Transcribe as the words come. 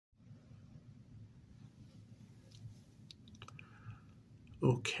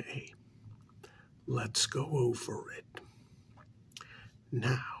Okay, let's go over it.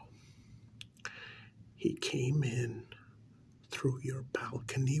 Now, he came in through your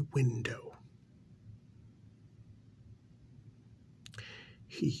balcony window.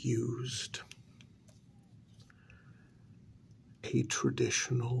 He used a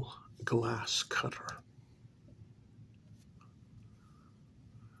traditional glass cutter.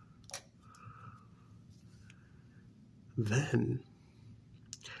 Then,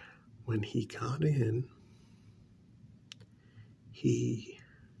 when he got in, he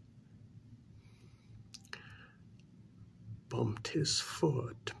bumped his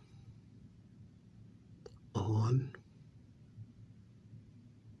foot on,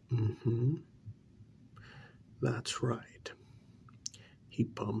 that's right. He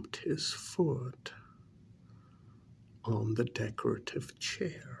bumped his foot on the decorative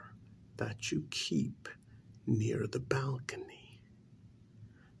chair that you keep near the balcony.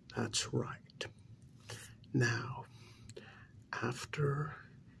 That's right. Now, after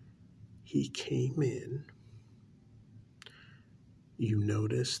he came in, you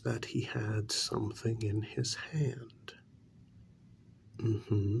noticed that he had something in his hand.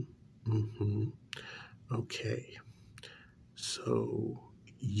 Okay. So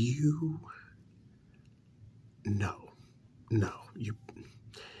you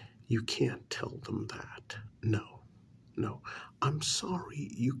can't tell them that. No, I'm sorry,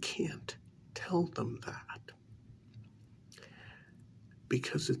 you can't tell them that.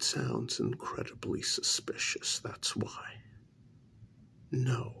 Because it sounds incredibly suspicious, that's why.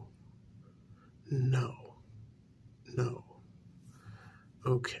 No.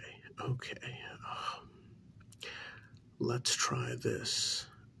 Okay. Let's try this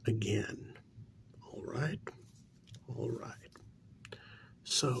again. All right.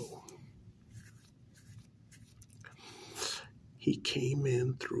 So, he came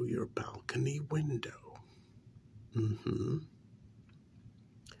in through your balcony window.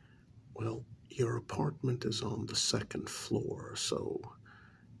 Well, your apartment is on the second floor, so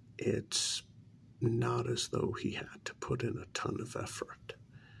it's not as though he had to put in a ton of effort.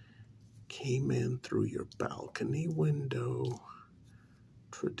 Came in through your balcony window,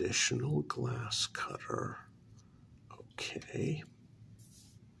 traditional glass cutter. Okay.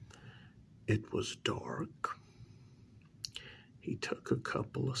 It was dark. He took a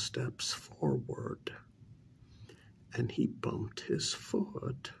couple of steps forward, and he bumped his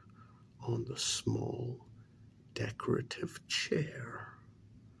foot on the small decorative chair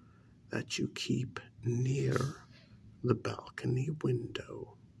that you keep near the balcony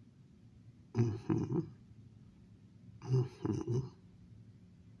window.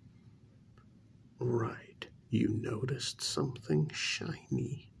 Right, you noticed something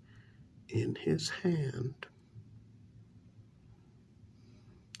shiny in his hand.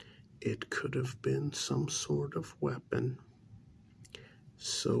 It could have been some sort of weapon.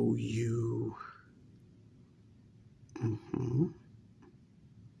 So you...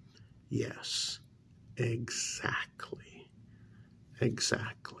 Yes, exactly.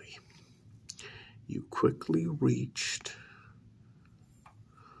 You quickly reached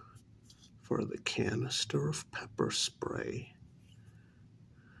for the canister of pepper spray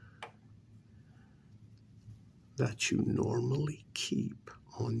that you normally keep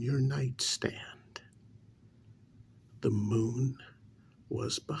on your nightstand. The moon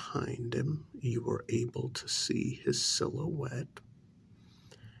was behind him. You were able to see his silhouette,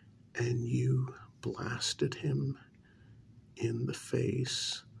 and you blasted him in the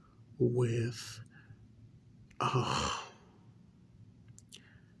face with,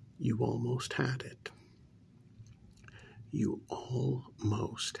 you almost had it. You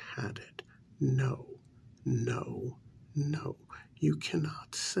almost had it. No. You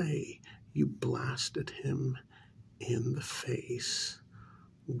cannot say you blasted him in the face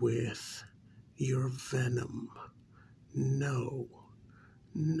with your venom. No.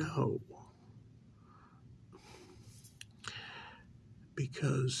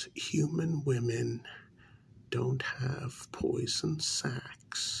 Because human women don't have poison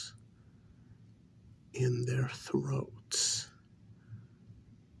sacs in their throats.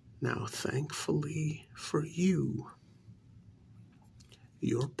 Now, thankfully for you,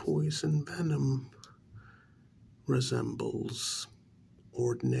 your poison venom resembles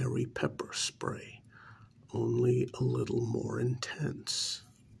ordinary pepper spray, only a little more intense.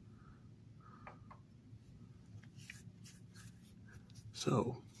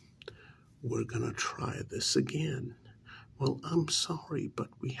 So, we're gonna try this again. Well, I'm sorry, but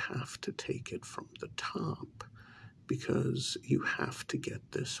we have to take it from the top because you have to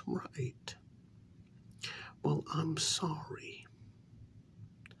get this right. Well, I'm sorry.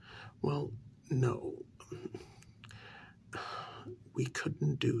 Well, no. We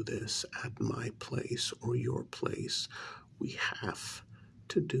couldn't do this at my place or your place. We have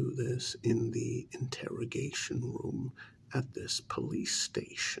to do this in the interrogation room at this police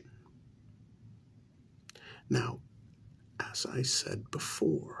station. Now, as I said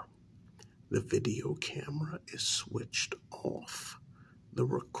before, the video camera is switched off. The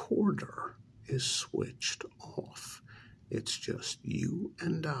recorder is switched off. It's just you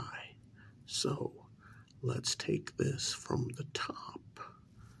and I. So, let's take this from the top.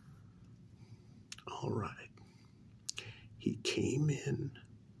 All right. He came in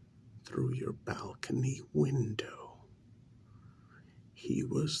through your balcony window. He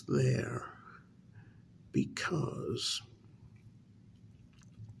was there because,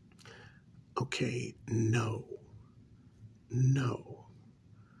 okay, no.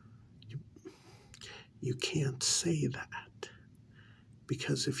 You can't say that.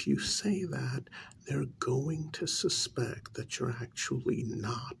 Because if you say that, they're going to suspect that you're actually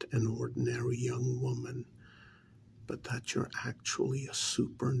not an ordinary young woman, but that you're actually a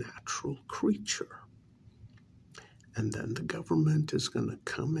supernatural creature. And then the government is going to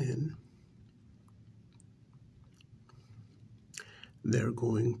come in. They're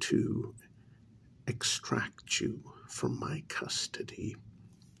going to extract you from my custody.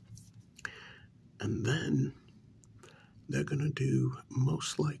 And then they're going to do,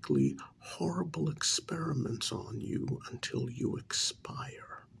 most likely, horrible experiments on you until you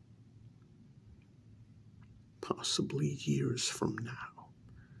expire. Possibly years from now.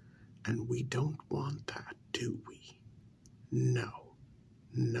 And we don't want that, do we? No.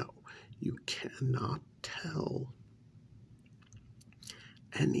 You cannot tell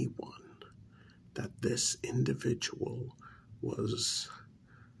anyone that this individual was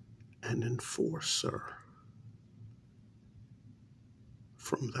an enforcer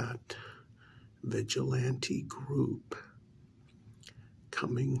from that vigilante group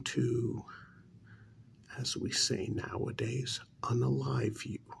coming to, as we say nowadays, unalive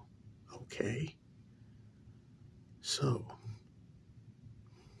you, okay? So,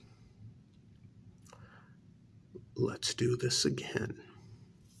 let's do this again.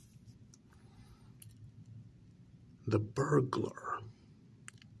 The burglar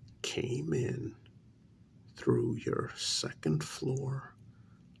came in through your second floor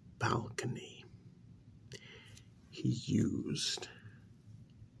balcony. He used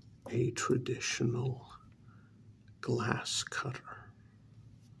a traditional glass cutter.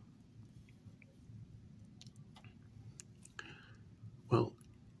 Well,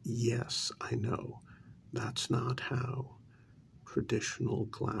 yes, I know. That's not how traditional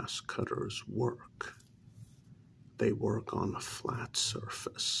glass cutters work. They work on a flat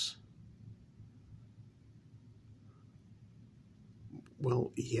surface.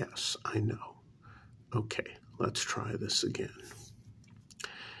 Well, yes, I know. Okay, let's try this again.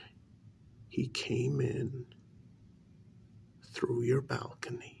 He came in through your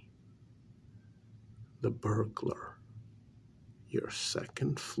balcony. The burglar, your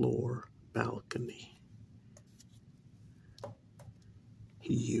second floor balcony.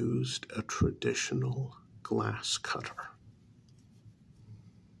 He used a traditional glass cutter.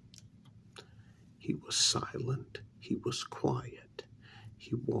 He was silent. He was quiet.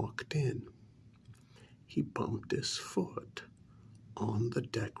 He walked in. He bumped his foot on the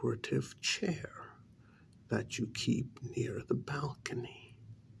decorative chair that you keep near the balcony.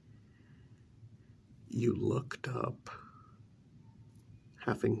 You looked up,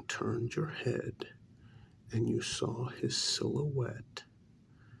 having turned your head, and you saw his silhouette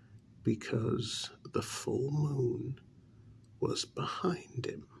because the full moon was behind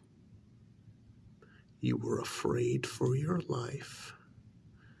him. You were afraid for your life.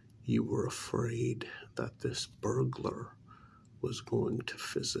 You were afraid that this burglar was going to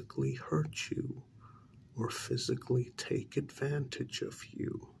physically hurt you or physically take advantage of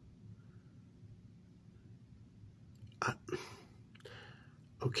you.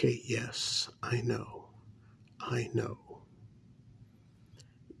 Okay, yes, I know.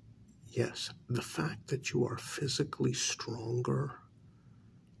 Yes, the fact that you are physically stronger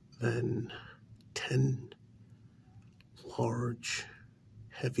than 10 large,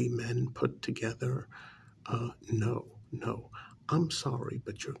 heavy men put together, no. I'm sorry,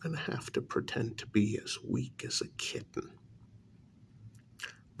 but you're going to have to pretend to be as weak as a kitten.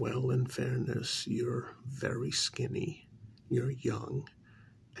 Well, in fairness, you're very skinny, you're young,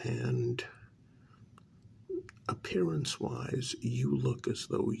 and appearance-wise, you look as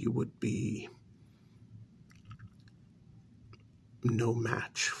though you would be no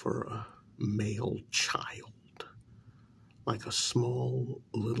match for a male child. like a small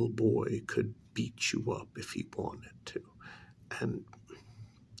little boy could beat you up if he wanted to. And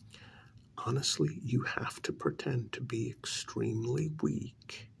honestly, you have to pretend to be extremely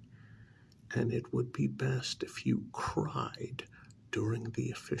weak. And it would be best if you cried during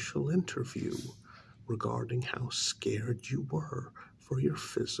the official interview regarding how scared you were for your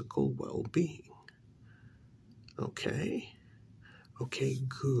physical well-being. Okay? Okay,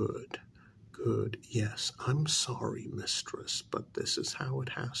 good. Good. Yes, I'm sorry, mistress, but this is how it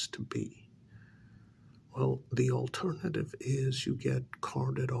has to be. Well, the alternative is you get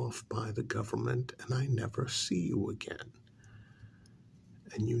carted off by the government and I never see you again.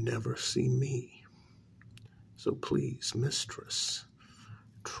 And you never see me. So please, mistress,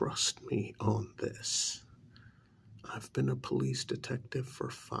 trust me on this. I've been a police detective for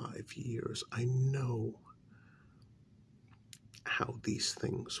 5 years. I know how these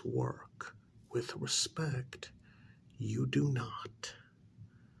things work. With respect, you do not.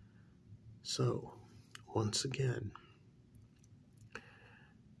 So, once again,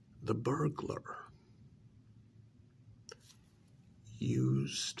 the burglar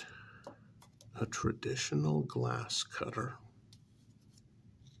used a traditional glass cutter.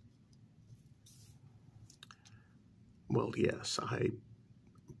 Well, yes, I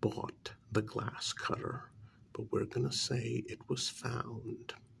bought the glass cutter, but we're going to say it was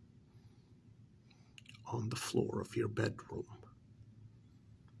found on the floor of your bedroom.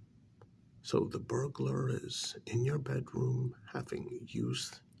 So the burglar is in your bedroom having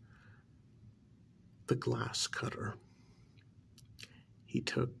used the glass cutter. He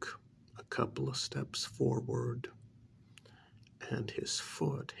took a couple of steps forward and his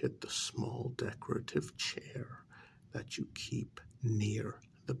foot hit the small decorative chair that you keep near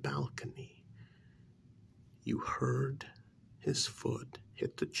the balcony. You heard his foot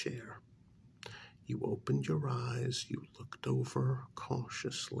hit the chair. You opened your eyes, you looked over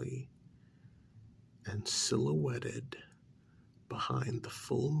cautiously, and silhouetted behind the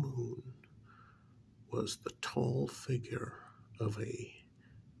full moon was the tall figure of a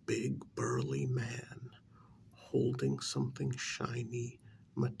big burly man holding something shiny,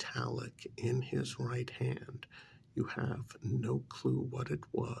 metallic in his right hand. You have no clue what it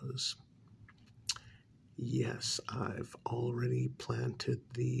was. Yes, I've already planted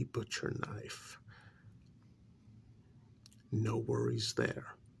the butcher knife. No worries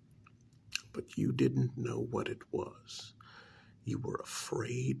there. But you didn't know what it was. You were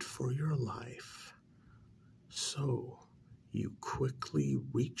afraid for your life. So you quickly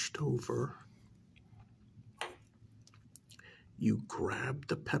reached over. You grabbed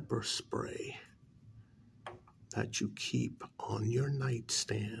the pepper spray that you keep on your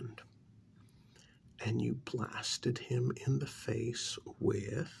nightstand and you blasted him in the face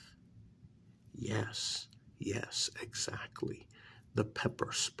with, yes, exactly, the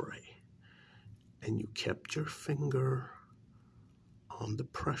pepper spray. And you kept your finger on the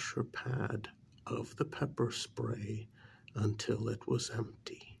pressure pad of the pepper spray until it was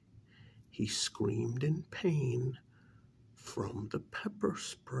empty. He screamed in pain from the pepper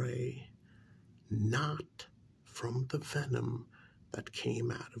spray, not from the venom that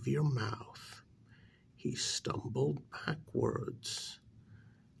came out of your mouth. He stumbled backwards,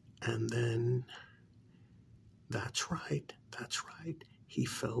 and then, that's right, he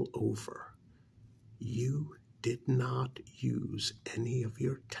fell over. You did not use any of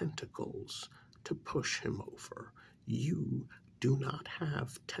your tentacles to push him over. You do not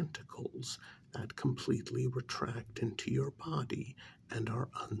have tentacles that completely retract into your body and are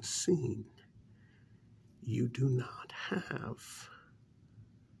unseen. You do not have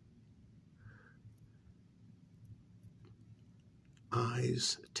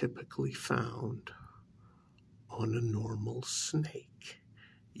eyes typically found on a normal snake.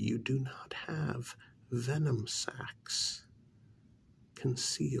 You do not have venom sacs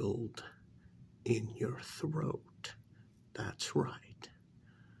concealed in your throat. That's right.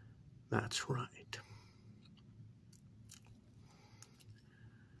 That's right.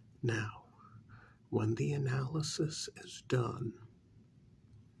 Now, when the analysis is done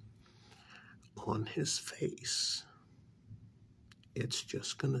on his face, it's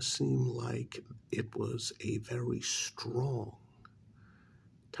just going to seem like it was a very strong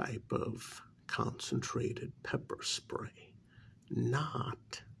type of concentrated pepper spray,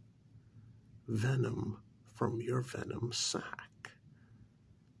 not venom from your venom sac.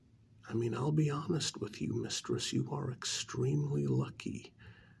 I mean, I'll be honest with you, mistress, you are extremely lucky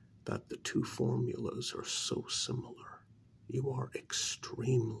that the two formulas are so similar. You are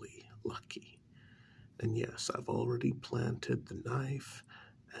extremely lucky. And yes, I've already planted the knife,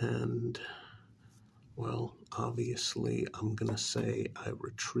 and, Well, obviously, I'm going to say I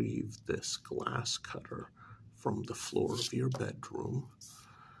retrieved this glass cutter from the floor of your bedroom.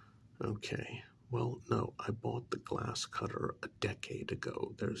 Okay, well, no, I bought the glass cutter a decade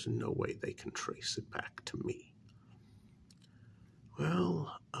ago. There's no way they can trace it back to me.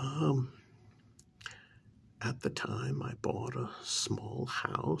 Well, at the time I bought a small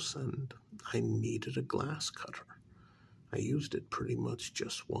house and I needed a glass cutter. I used it pretty much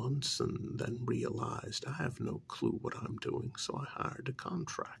just once and then realized I have no clue what I'm doing, so I hired a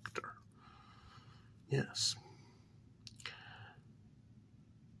contractor. Yes.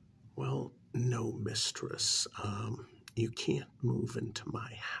 Well, no, mistress. You can't move into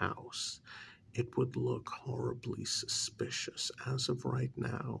my house. It would look horribly suspicious. As of right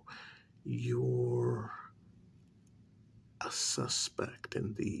now, you're a suspect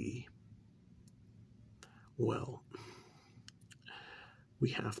in the... Well, we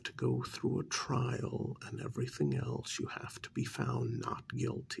have to go through a trial and everything else. You have to be found not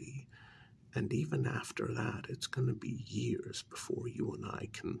guilty. And even after that, it's going to be years before you and I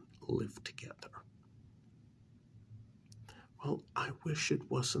can live together. Well, I wish it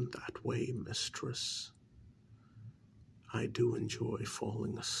wasn't that way, mistress. I do enjoy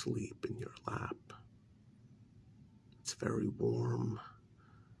falling asleep in your lap. It's very warm,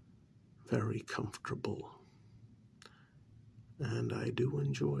 very comfortable. And I do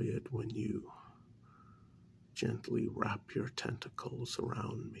enjoy it when you gently wrap your tentacles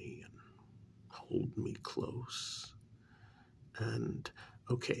around me and hold me close. And,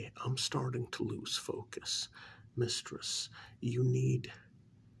 okay, I'm starting to lose focus. Mistress, you need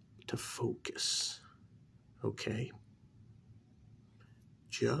to focus, okay?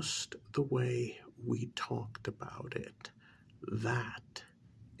 Just the way we talked about it, that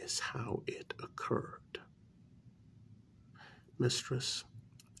is how it occurred. Mistress,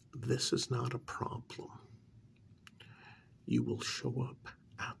 this is not a problem. You will show up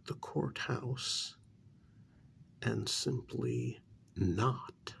at the courthouse and simply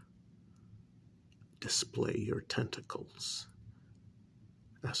not display your tentacles.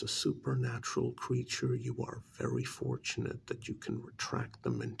 As a supernatural creature, you are very fortunate that you can retract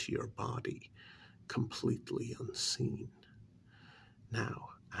them into your body completely unseen. Now,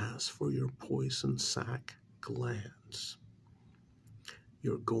 as for your poison sac glands,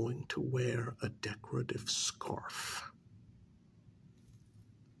 you're going to wear a decorative scarf.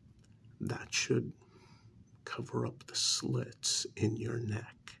 That should cover up the slits in your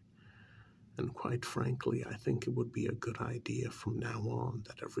neck. And quite frankly, I think it would be a good idea from now on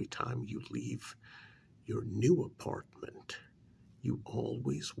that every time you leave your new apartment, you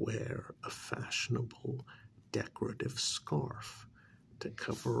always wear a fashionable decorative scarf to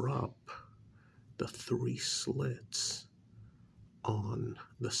cover up the 3 slits on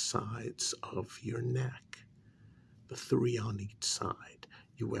the sides of your neck, the 3 on each side.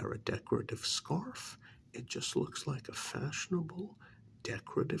 You wear a decorative scarf, it just looks like a fashionable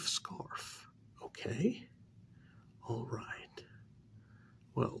decorative scarf, okay? All right.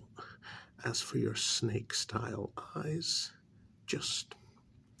 Well, as for your snake-style eyes, just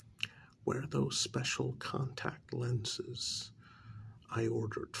wear those special contact lenses I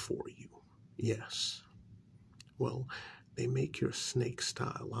ordered for you. Yes. Well, they make your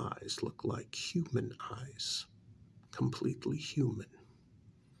snake-style eyes look like human eyes, completely human.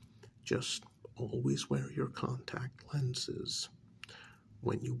 Just always wear your contact lenses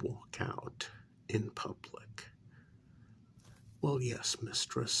when you walk out in public. Well, yes,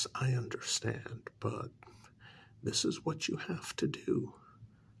 mistress, I understand, but this is what you have to do.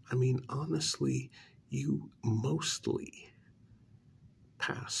 I mean, honestly, you mostly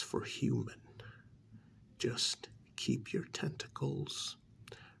pass for human. Just keep your tentacles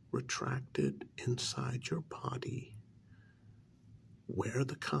retracted inside your body. Wear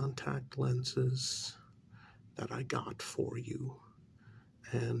the contact lenses that I got for you,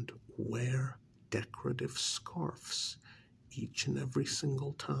 and wear decorative scarves each and every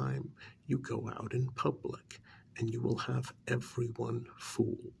single time you go out in public, and you will have everyone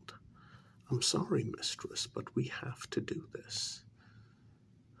fooled. I'm sorry, mistress, but we have to do this.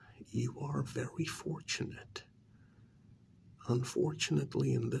 You are very fortunate.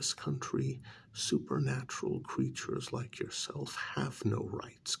 Unfortunately, in this country, supernatural creatures like yourself have no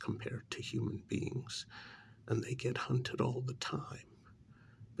rights compared to human beings, and they get hunted all the time.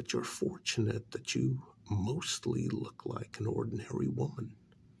 But you're fortunate that you mostly look like an ordinary woman,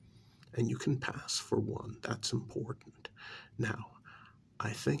 and you can pass for one. That's important. Now,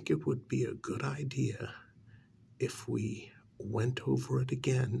 I think it would be a good idea if we went over it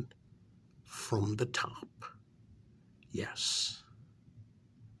again from the top. Yes.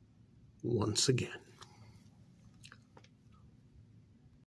 Once again.